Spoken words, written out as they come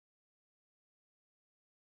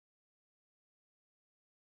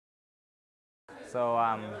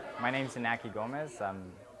My name's Inaki Gomez.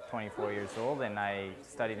 I'm 24 years old and I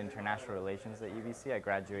studied international relations at UBC. I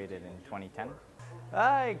graduated in 2010.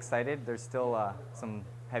 Excited. There's still some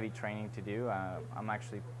heavy training to do.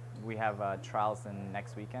 We have trials in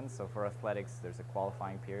next weekend. So for athletics, there's a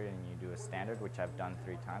qualifying period and you do a standard, which I've done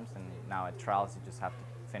 3 times. And now at trials, you just have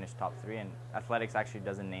to finish top 3. And athletics actually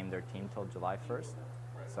doesn't name their team till July 1st.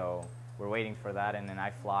 So we're waiting for that. And then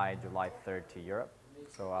I fly July 3rd to Europe.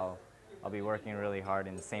 So I'll be working really hard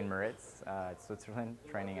in St. Moritz, Switzerland,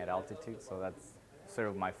 training at altitude. So that's sort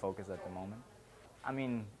of my focus at the moment. I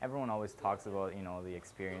mean, everyone always talks about, the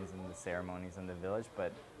experience and the ceremonies in the village,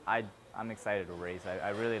 but I'm excited to race. I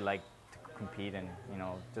really like to compete and,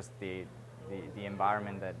 just the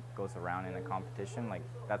environment that goes around in a competition. Like,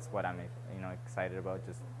 that's what I'm, excited about.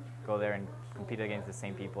 Just go there and compete against the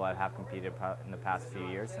same people I have competed in the past few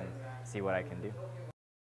years and see what I can do.